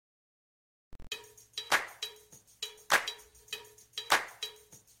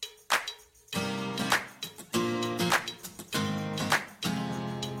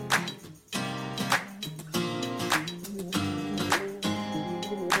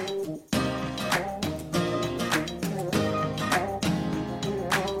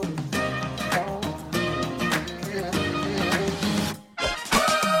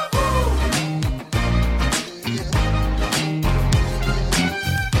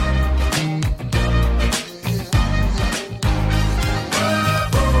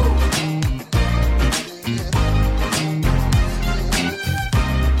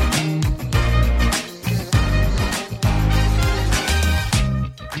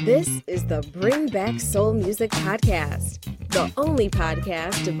This is the Bring Back Soul Music Podcast, the only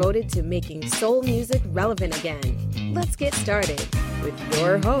podcast devoted to making soul music relevant again. Let's get started with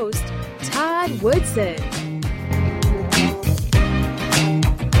your host, Todd Woodson.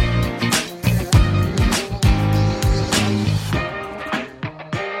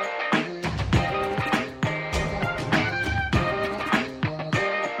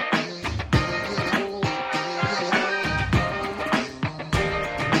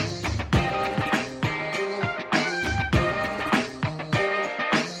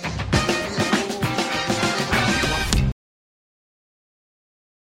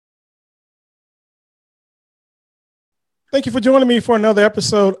 Thank you for joining me for another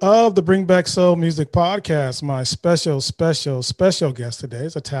episode of the Bring Back Soul Music Podcast. My special guest today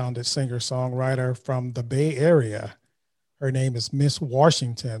is a talented singer-songwriter from the Bay Area. Her name is Miss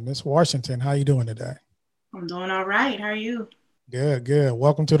Washington. Miss Washington, how you doing today? I'm doing all right. How are you? Good.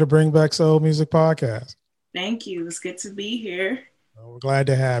 Welcome to the Bring Back Soul Music Podcast. Thank you. It's good to be here. Well, we're glad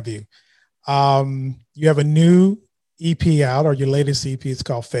to have you. You have a new EP out, or your latest EP. It's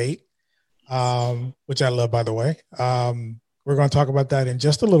called Fate. Which I love, by the way. We're going to talk about that in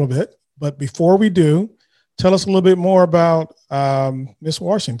just a little bit. But before we do, tell us a little bit more about Miss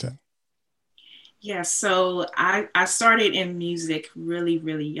Washington. Yeah, so I started in music really,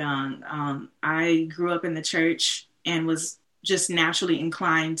 really young. I grew up in the church and was just naturally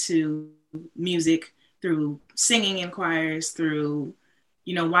inclined to music through singing in choirs, through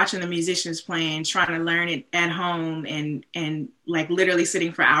watching the musicians playing, trying to learn it at home and like literally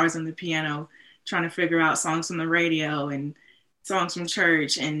sitting for hours on the piano, trying to figure out songs from the radio and songs from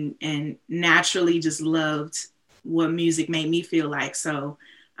church and naturally just loved what music made me feel like. So,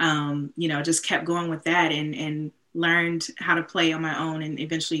 just kept going with that and learned how to play on my own and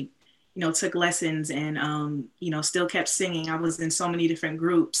eventually, took lessons and, still kept singing. I was in so many different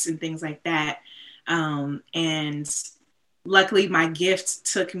groups and things like that. And luckily, my gift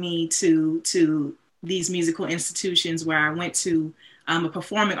took me to these musical institutions where I went to a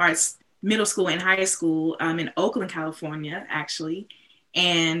performing arts middle school and high school in Oakland, California, actually.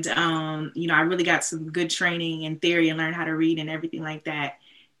 And, I really got some good training in theory and learned how to read and everything like that.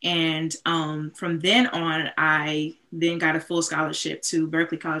 And from then on, I then got a full scholarship to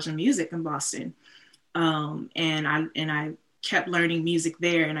Berklee College of Music in Boston. And I kept learning music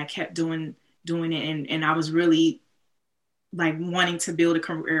there and I kept doing it. And I was really like wanting to build a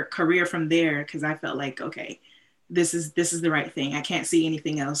career from there because I felt like, okay, this is the right thing. I can't see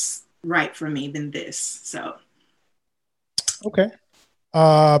anything else right for me than this. So. Okay.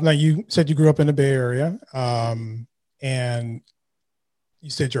 Now you said you grew up in the Bay Area and you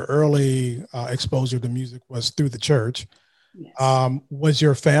said your early exposure to music was through the church. Yes. Was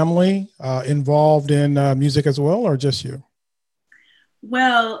your family involved in music as well or just you?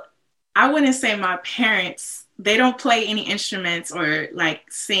 Well, I wouldn't say my parents, they don't play any instruments or like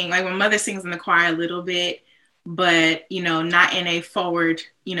sing. Like my mother sings in the choir a little bit, but, not in a forward,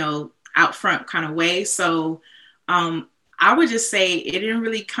 out front kind of way. So I would just say it didn't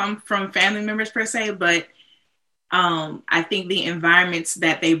really come from family members per se, but I think the environments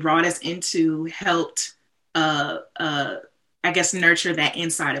that they brought us into helped, I guess, nurture that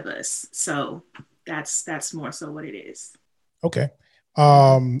inside of us. So that's more so what it is. Okay.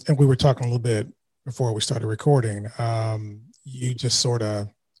 And we were talking a little bit before we started recording. You just sort of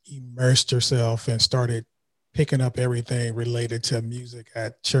immersed yourself and started picking up everything related to music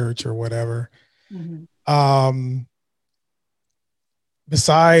at church or whatever. Mm-hmm.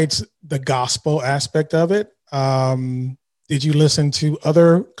 Besides the gospel aspect of it, did you listen to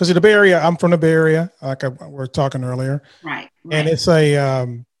other, because in the Bay Area, I'm from the Bay Area, like we were talking earlier. Right. And it's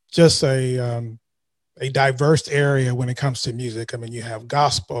just a diverse area when it comes to music. I mean, you have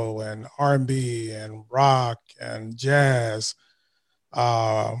gospel and R&B and rock and jazz,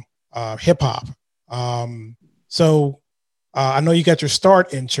 hip hop. So I know you got your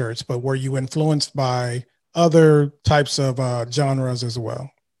start in church, but were you influenced by other types of genres as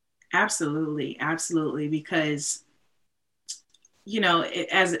well? Absolutely. Because,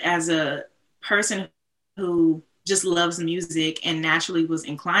 as a person who just loves music and naturally was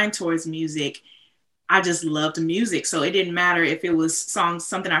inclined towards music, I just loved music. So it didn't matter if it was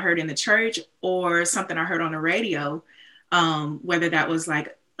something I heard in the church or something I heard on the radio, whether that was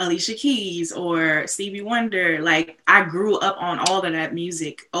like Alicia Keys or Stevie Wonder. Like I grew up on all of that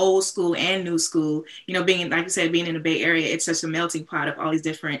music, old school and new school, being, like you said, being in the Bay Area, it's such a melting pot of all these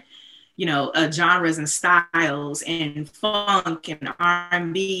different, genres and styles and funk and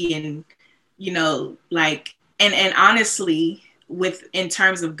R&B and, and honestly, in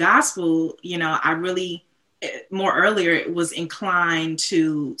terms of gospel, I really more earlier, it was inclined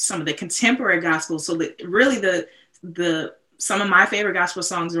to some of the contemporary gospel. So that really the some of my favorite gospel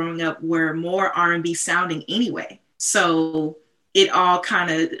songs growing up were more R&B sounding anyway. So it all kind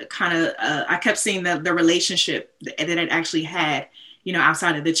of I kept seeing the relationship that it actually had,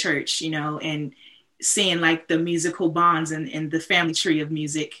 outside of the church, and seeing like the musical bonds and the family tree of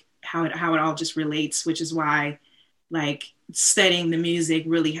music, how it all just relates, which is why like studying the music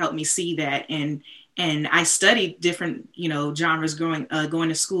really helped me see that. And I studied different, genres going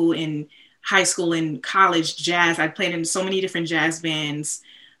to school, in high school and college, jazz. I played in so many different jazz bands.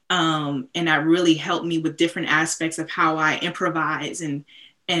 And that really helped me with different aspects of how I improvise. And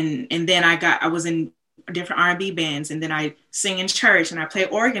then I was in different R&B bands, and then I sing in church and I play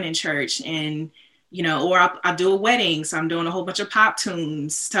organ in church, and, or I do a wedding. So I'm doing a whole bunch of pop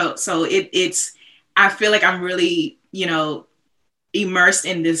tunes. So it's, I feel like I'm really, immersed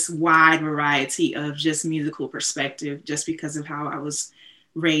in this wide variety of just musical perspective, just because of how I was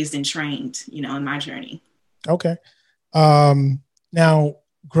raised and trained, in my journey. Okay. Now,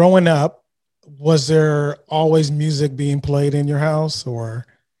 growing up, was there always music being played in your house, or?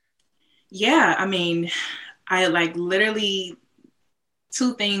 Yeah, I mean, I like literally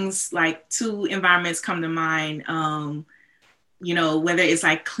two environments come to mind. Whether it's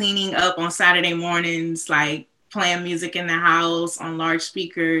like cleaning up on Saturday mornings, like playing music in the house on large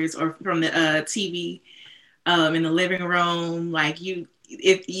speakers, or from the TV in the living room. Like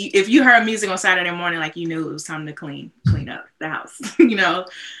if you heard music on Saturday morning, like you knew it was time to clean up the house,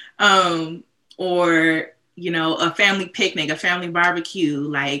 or a family picnic, a family barbecue,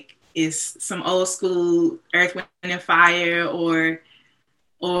 like it's some old school Earth, Wind and Fire or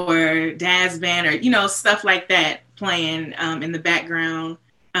Dad's Band, or stuff like that playing in the background.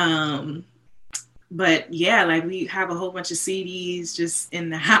 But yeah, like we have a whole bunch of CDs just in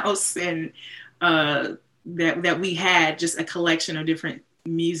the house, and that we had just a collection of different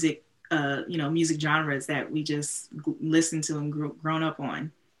music, music genres that we just listened to and grown up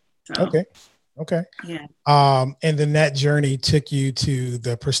on. So, Okay. Yeah. And then that journey took you to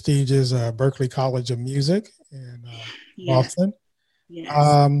the prestigious Berklee College of Music in Boston.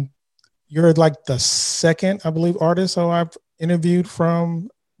 Yes. You're like the second, I believe, artist who I've interviewed from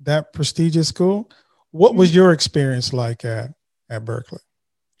that prestigious school. What was your experience like at Berklee?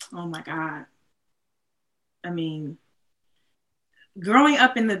 Oh my God. I mean, growing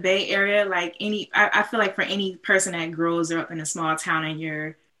up in the Bay Area, like I feel like for any person that grows up in a small town and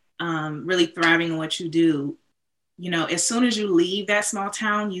you're really thriving in what you do, as soon as you leave that small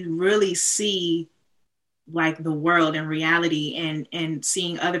town, you really see like the world and reality, and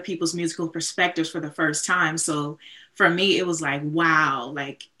seeing other people's musical perspectives for the first time. So for me, it was like, wow,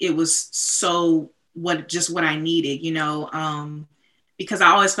 like it was so what I needed, because I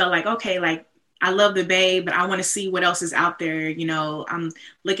always felt like, okay, like I love the Bay, but I want to see what else is out there. I'm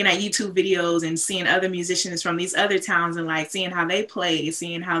looking at YouTube videos and seeing other musicians from these other towns, and like seeing how they play,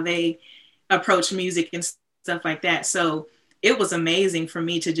 seeing how they approach music and stuff like that. So it was amazing for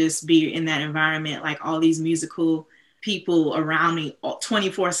me to just be in that environment, like all these musical people around me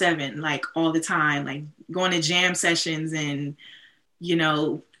 24/7, like all the time, like going to jam sessions and,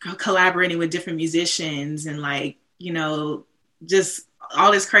 collaborating with different musicians, and like, just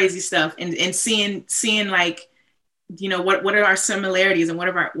all this crazy stuff, and seeing like, what are our similarities and what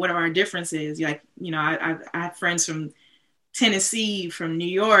are our differences? Like, I have friends from Tennessee, from New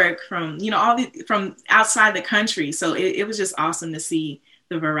York, from, from outside the country. So it was just awesome to see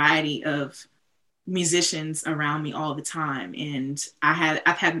the variety of musicians around me all the time. And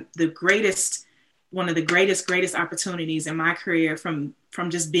I've had one of the greatest opportunities in my career from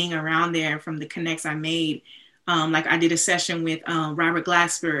just being around there, from the connects I made. Like I did a session with Robert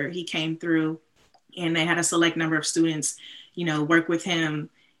Glasper. He came through, and they had a select number of students, work with him.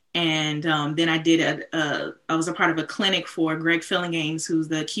 And then I did I was a part of a clinic for Greg Fillinganes, who's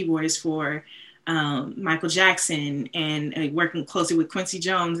the keyboardist for Michael Jackson, and working closely with Quincy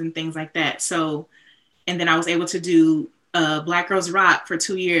Jones and things like that. So, and then I was able to do Black Girls Rock for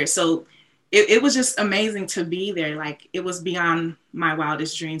 2 years. So it was just amazing to be there. Like it was beyond my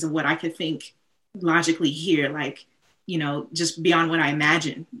wildest dreams of what I could think logically here, like, just beyond what I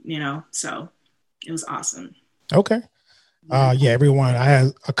imagined, so it was awesome. Okay. Yeah, everyone, I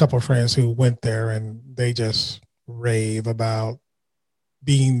had a couple of friends who went there, and they just rave about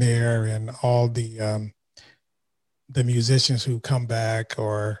being there, and all the musicians who come back,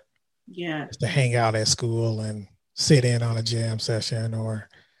 or just to hang out at school and sit in on a jam session, or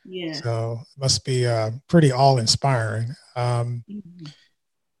so it must be pretty awe-inspiring.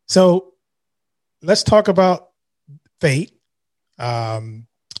 So let's talk about Fate.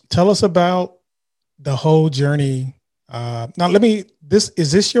 Tell us about the whole journey. Now,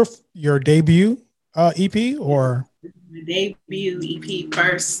 is this your debut EP or? The debut EP,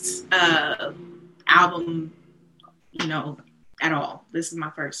 first album, at all. This is my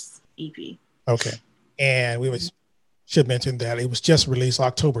first EP. Okay. And should mention that it was just released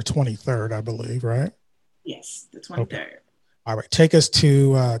October 23rd, I believe, right? Yes, the 23rd. Okay. All right. Take us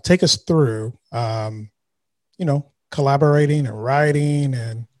through, collaborating and writing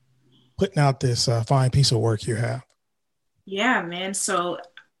and putting out this fine piece of work you have. Yeah, man. So,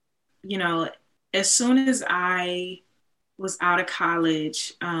 as soon as I was out of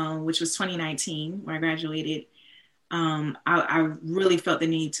college, which was 2019, where I graduated, I really felt the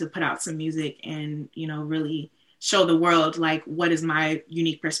need to put out some music and, really show the world, like, what is my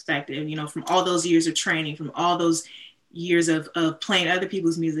unique perspective, from all those years of training, from all those years of playing other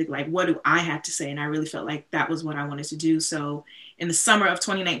people's music, like, what do I have to say? And I really felt like that was what I wanted to do. So in the summer of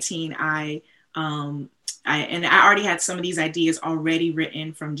 2019, I already had some of these ideas already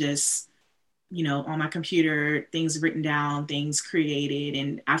written from just, on my computer, things written down, things created.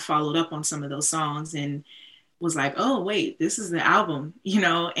 And I followed up on some of those songs and was like, oh, wait, this is the album,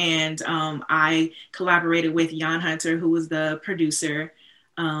 and I collaborated with Jan Hunter, who was the producer.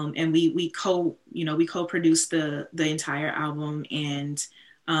 And we co-produced the entire album. And,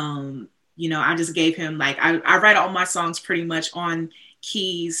 I just gave him, like, I write all my songs pretty much on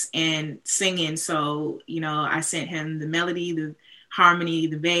keys and singing. So, I sent him the melody, the harmony,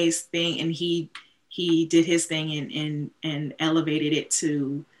 the bass thing, and he did his thing and elevated it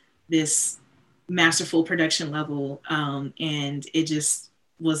to this masterful production level. And it just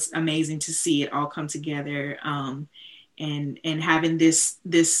was amazing to see it all come together. And having this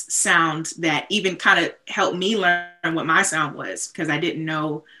sound that even kind of helped me learn what my sound was, because I didn't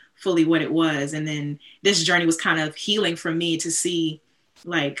know fully what it was. And then this journey was kind of healing for me to see,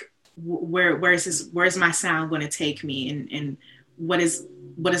 like, where's my sound going to take me, and what is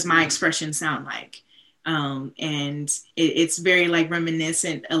my expression sound like? And it's very, like,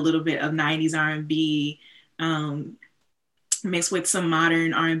 reminiscent a little bit of 90s R&B, mixed with some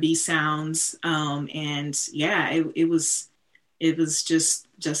modern R&B sounds. And yeah, it was just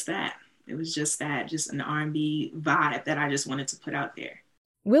that. It was just that, just an R&B vibe that I just wanted to put out there.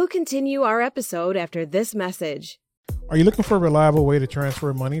 We'll continue our episode after this message. Are you looking for a reliable way to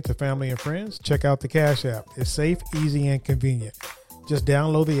transfer money to family and friends? Check out the Cash App. It's safe, easy, and convenient. Just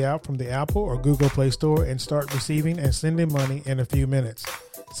download the app from the Apple or Google Play Store and start receiving and sending money in a few minutes.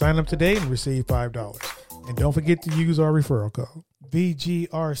 Sign up today and receive $5. And don't forget to use our referral code,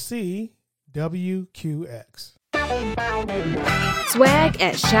 VGRCWQX. Swag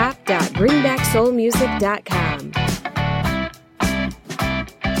at shop.bringbacksoulmusic.com.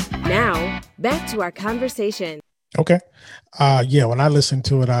 Now, back to our conversation. Okay. When I listen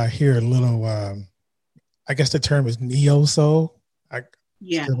to it, I hear a little, I guess the term is neo soul. I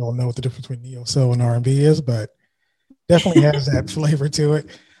still don't know what the difference between neo soul and R&B is, but definitely has that flavor to it.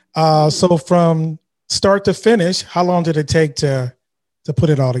 So from start to finish, how long did it take to put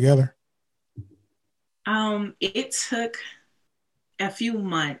it all together? It took a few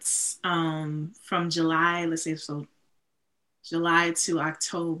months, from July, July to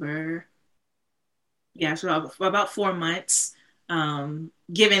October. Yeah, so about 4 months,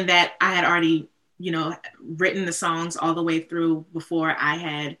 given that I had already, written the songs all the way through before I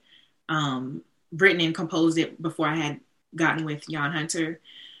had written and composed it, before I had gotten with Jan Hunter.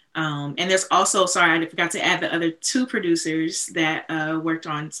 And there's also, I forgot to add the other two producers that worked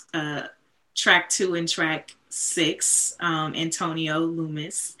on track 2 and track 6, Antonio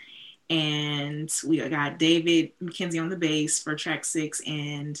Loomis. And we got David McKenzie on the bass for track 6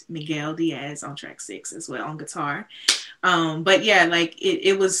 and Miguel Diaz on track 6 as well on guitar. But yeah, like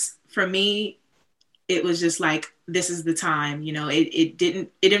it was, for me, it was just like, this is the time, it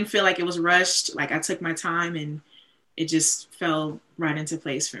didn't feel like it was rushed. Like, I took my time and it just fell right into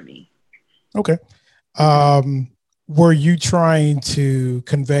place for me. Okay. Were you trying to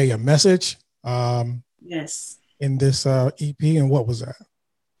convey a message? Yes. In this EP, and what was that?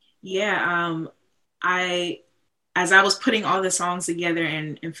 Yeah, as I was putting all the songs together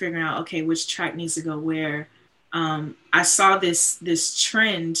and figuring out, okay, which track needs to go where, I saw this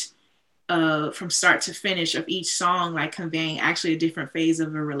trend from start to finish of each song, like conveying actually a different phase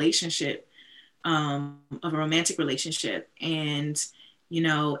of a relationship, of a romantic relationship. And,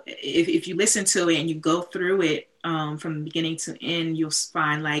 if you listen to it and you go through it from the beginning to end, you'll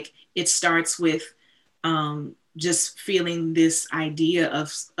find, like, it starts with just feeling this idea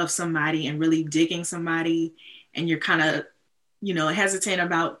of somebody and really digging somebody, and you're kind of, hesitant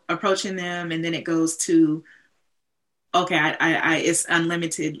about approaching them. And then it goes to, okay, I it's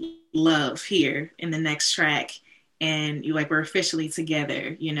unlimited love here in the next track. And you like, we're officially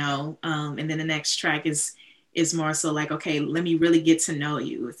together, you know? And then the next track is more so like, okay, let me really get to know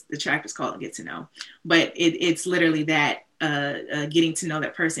you. The track is called Get to Know, but it's literally that, getting to know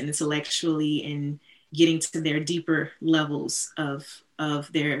that person intellectually and getting to their deeper levels of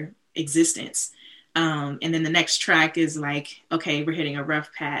their existence. And then the next track is like, okay, we're hitting a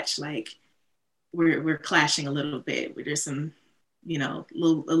rough patch. Like we're clashing a little bit. There's some, you know, a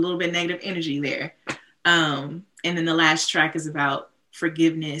little bit negative energy there. And then the last track is about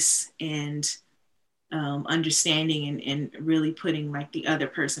forgiveness and understanding and really putting like the other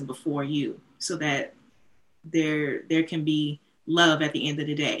person before you, so that there can be love at the end of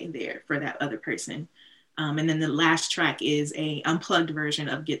the day there for that other person. And then the last track is a unplugged version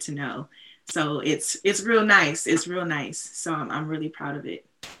of Get to Know. So it's real nice. It's real nice. So I'm really proud of it.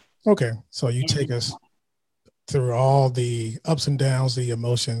 Okay. So you take us through all the ups and downs, the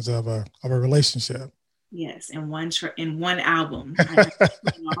emotions of a relationship. Yes. In one album.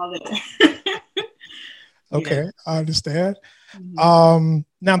 Okay. Yeah. I understand. Mm-hmm.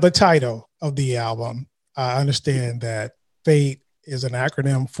 Now the title of the album, I understand that FATE is an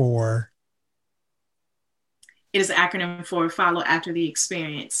acronym for. It is an acronym for Follow After the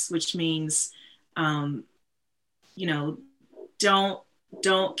Experience, which means, you know,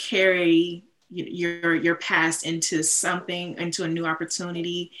 don't carry your past into a new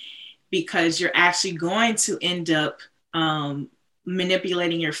opportunity, because you're actually going to end up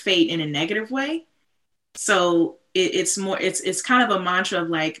manipulating your fate in a negative way. So it's kind of a mantra of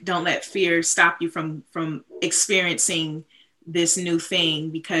like, don't let fear stop you from experiencing this new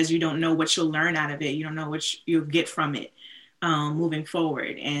thing, because you don't know what you'll learn out of it. You don't know what you'll get from it moving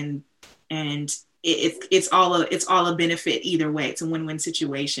forward. And it's all a benefit either way. It's a win-win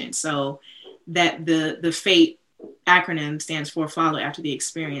situation. So that the FATE acronym stands for Follow After the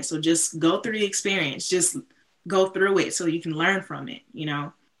Experience. So just go through the experience, just go through it so you can learn from it, you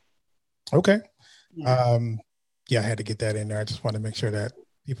know? Okay. Yeah. Yeah, I had to get that in there. I just want to make sure that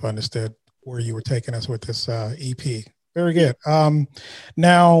people understood where you were taking us with this EP. Very good.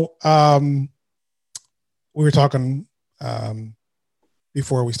 Now, we were talking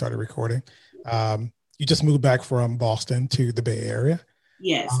before we started recording. You just moved back from Boston to the Bay Area.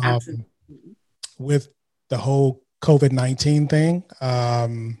 Yes, absolutely. With the whole COVID-19 thing,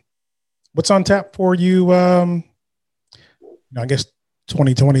 what's on tap for you? I guess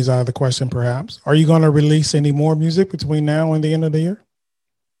 2020 is out of the question, perhaps. Are you going to release any more music between now and the end of the year?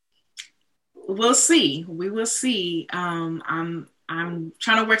 We'll see. We will see. I'm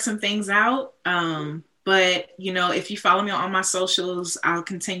trying to work some things out. But you know, if you follow me on my socials, I'll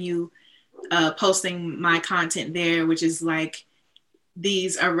continue posting my content there, which is like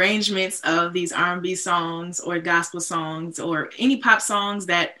these arrangements of these R&B songs or gospel songs or any pop songs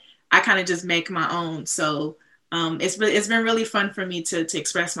that I kind of just make my own. So it's been really fun for me to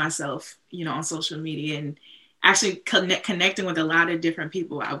express myself, you know, on social media, and actually connecting with a lot of different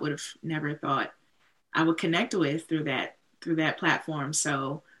people I would have never thought I would connect with through that platform.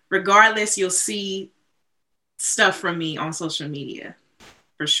 So regardless, you'll see stuff from me on social media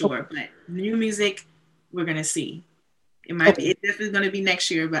for sure. But new music, we're gonna see. It might be. It's definitely gonna be next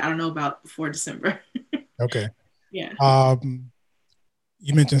year, but I don't know about before December. Okay. Yeah.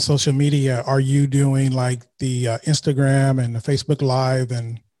 You mentioned social media. Are you doing like the Instagram and the Facebook Live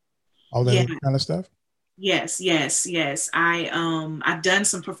and all that kind of stuff? Yes. I've done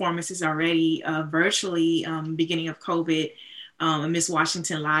some performances already virtually beginning of COVID, a Miss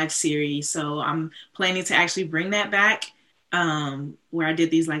Washington live series. So I'm planning to actually bring that back, where I did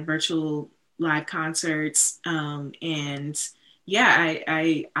these like virtual live concerts. And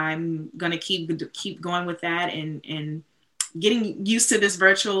yeah, I'm gonna keep going with that, and getting used to this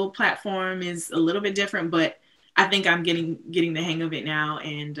virtual platform is a little bit different, but I think I'm getting the hang of it now,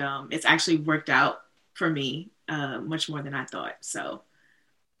 and it's actually worked out for me much more than I thought. So,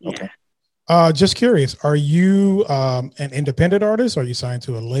 yeah. Okay. Just curious, are you an independent artist? Are you signed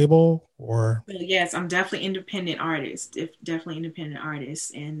to a label or? Well, yes, I'm definitely independent artist. Definitely independent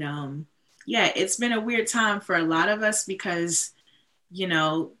artist, and yeah, it's been a weird time for a lot of us because, you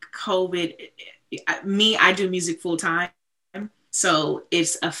know, COVID. I do music full time. So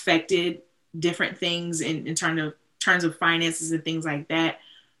it's affected different things in terms of finances and things like that.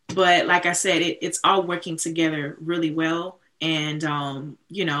 But like I said, it's all working together really well. And,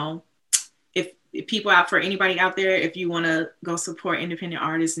 you know, if people for anybody out there, if you want to go support independent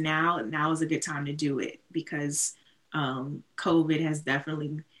artists now is a good time to do it, because COVID has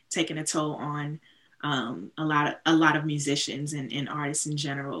definitely taken a toll on a lot of musicians and artists in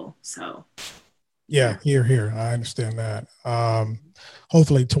general. So, Yeah, here. I understand that.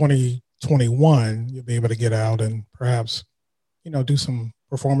 Hopefully 2021, you'll be able to get out and perhaps, do some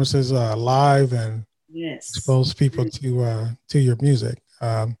performances live and Yes. expose people to your music.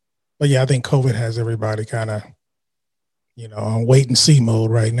 But yeah, I think COVID has everybody kind of, on wait and see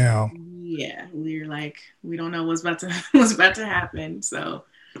mode right now. Yeah, we're like, we don't know what's about to what's about to happen. So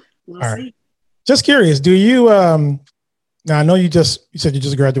we'll All see. right. Just curious, do you now I know you said you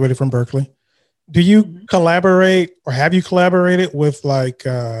just graduated from Berkeley. Do you collaborate or have you collaborated with like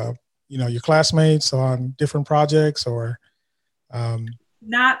your classmates on different projects or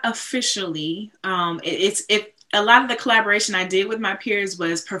Not officially. It's a lot of the collaboration I did with my peers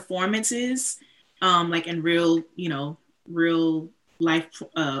was performances, like in real life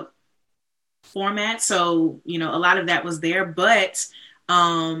format. So, a lot of that was there, but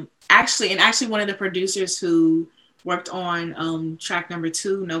actually one of the producers who worked on track number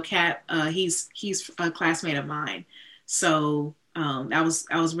 2, No Cap, he's a classmate of mine. So that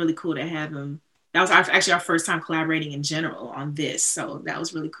was really cool to have him. That was actually our first time collaborating in general on this. So that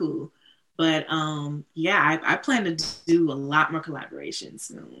was really cool. But I plan to do a lot more collaborations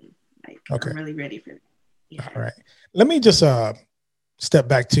soon. Okay. I'm really ready for that. Yeah. All right. Let me just step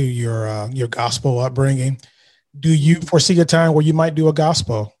back to your gospel upbringing. Do you foresee a time where you might do a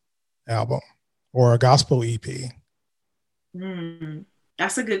gospel album or a gospel EP?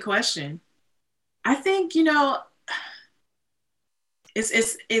 That's a good question. I think,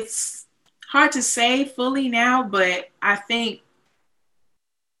 it's hard to say fully now, but I think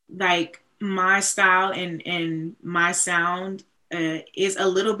like my style and my sound is a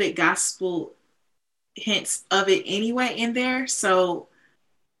little bit gospel hints of it anyway in there. So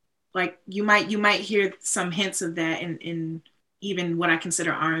like you might hear some hints of that in even what I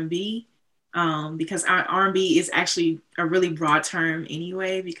consider R&B, because R&B is actually a really broad term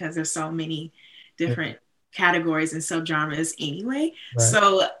anyway, because there's so many different categories and subgenres anyway. Right.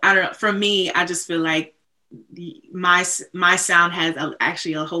 So I don't know. For me, I just feel like my sound has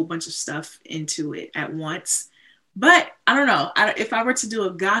actually a whole bunch of stuff into it at once. But I don't know. If I were to do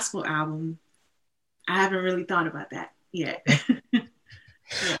a gospel album, I haven't really thought about that yet. Yeah.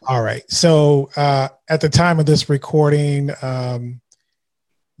 All right. So at the time of this recording,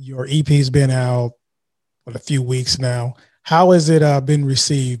 your EP's been out for a few weeks now. How has it been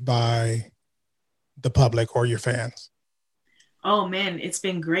received by the public or your fans? Oh man, it's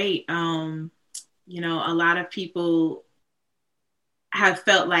been great. A lot of people have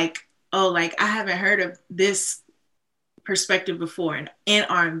felt like, I haven't heard of this perspective before in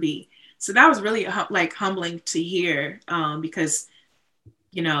R&B. So that was really humbling to hear, because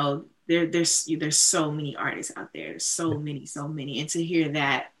there's so many artists out there. There's so many, and to hear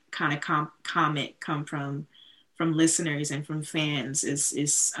that kind of comment come from listeners and from fans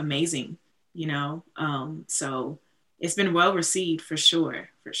is amazing. So it's been well received for sure.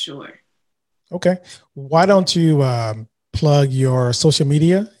 Okay. Why don't you plug your social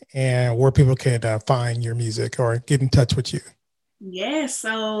media and where people can find your music or get in touch with you? Yeah,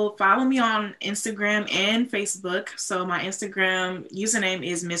 so follow me on Instagram and Facebook. So my Instagram username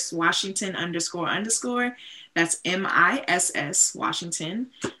is Miss Washington __. That's MISS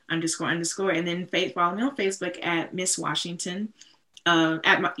Washington __. And then follow me on Facebook at Miss Washington, /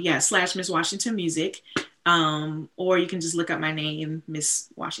 Miss Washington Music. Or you can just look up my name, Miss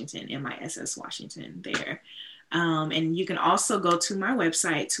Washington, MISS Washington there. And you can also go to my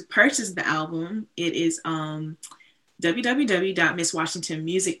website to purchase the album. It is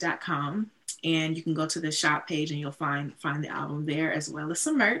www.misswashingtonmusic.com, and you can go to the shop page and you'll find the album there, as well as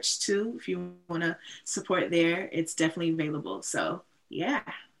some merch too. If you want to support there, it's definitely available. So yeah.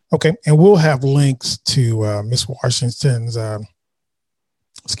 Okay. And we'll have links to Miss Washington's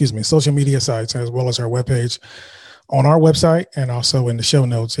social media sites, as well as our webpage on our website, and also in the show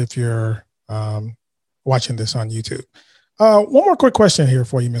notes if you're watching this on YouTube. One more quick question here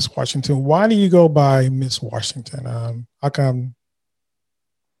for you, Miss Washington. Why do you go by Miss Washington? How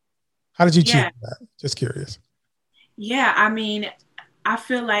did you choose that? Just curious. Yeah, I mean, I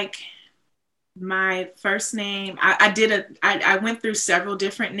feel like my first name, I went through several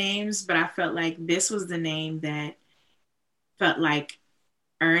different names, but I felt like this was the name that felt like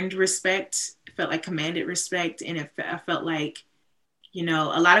earned respect, felt like commanded respect. And I felt like,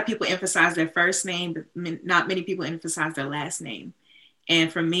 a lot of people emphasize their first name, but not many people emphasize their last name. And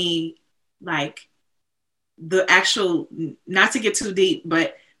for me, like the actual, not to get too deep,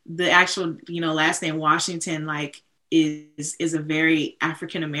 but the actual, last name Washington, like is a very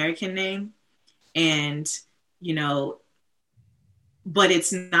African-American name. And, but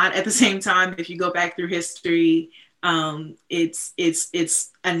it's not at the same time. If you go back through history, it's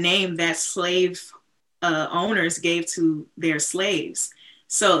a name that slave owners gave to their slaves.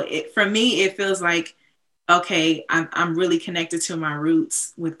 So for me, it feels like, okay, I'm really connected to my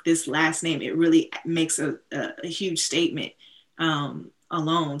roots with this last name. It really makes a huge statement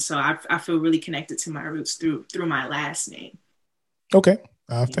alone. So I feel really connected to my roots through my last name. Okay,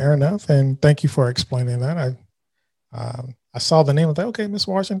 fair enough. And thank you for explaining that. I saw the name of that. Okay, Miss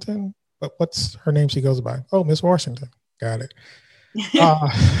Washington. But what's her name she goes by? Oh, Miss Washington. Got it.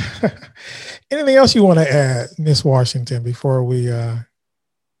 Anything else you want to add, Miss Washington, before we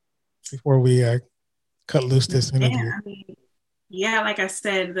cut loose this interview? Yeah, like I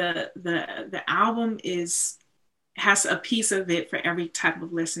said, the album has a piece of it for every type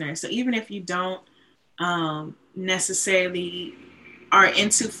of listener. So even if you don't necessarily are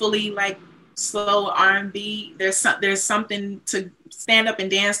into fully like slow R&B, there's something to stand up and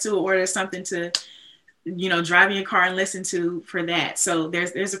dance to, or there's something to, drive in your car and listen to for that. So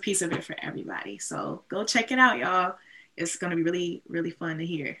there's a piece of it for everybody. So go check it out, y'all. It's going to be really, really fun to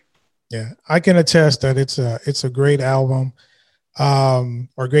hear. Yeah, I can attest that it's a great album,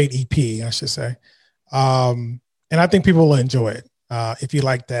 or great EP, I should say. And I think people will enjoy it. If you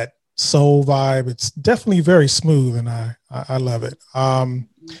like that soul vibe, it's definitely very smooth, and I love it.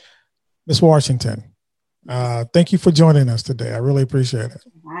 Ms. Washington, thank you for joining us today. I really appreciate it.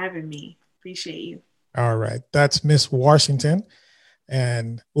 Thank you for having me. Appreciate you. All right. That's Ms. Washington,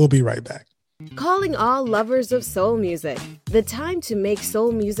 and we'll be right back. Calling all lovers of soul music. The time to make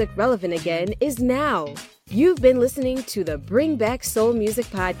soul music relevant again is now. You've been listening to the Bring Back Soul Music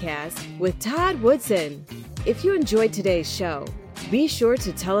podcast with Todd Woodson. If you enjoyed today's show, be sure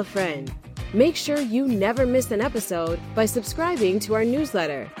to tell a friend. Make sure you never miss an episode by subscribing to our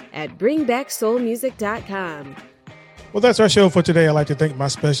newsletter at bringbacksoulmusic.com. Well, that's our show for today. I'd like to thank my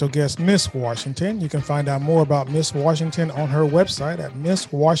special guest, Miss Washington. You can find out more about Miss Washington on her website at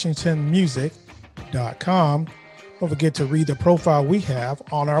misswashingtonmusic.com. Don't forget to read the profile we have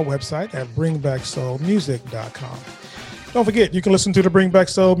on our website at bringbacksoulmusic.com. Don't forget, you can listen to the Bring Back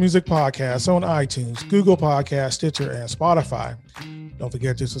Soul Music podcast on iTunes, Google Podcasts, Stitcher, and Spotify. Don't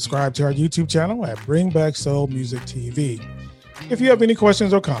forget to subscribe to our YouTube channel at Bring Back Soul Music TV. If you have any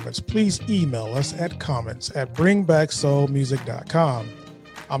questions or comments, please email us at comments@bringbacksoulmusic.com.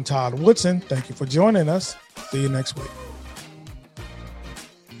 I'm Todd Woodson. Thank you for joining us. See you next week.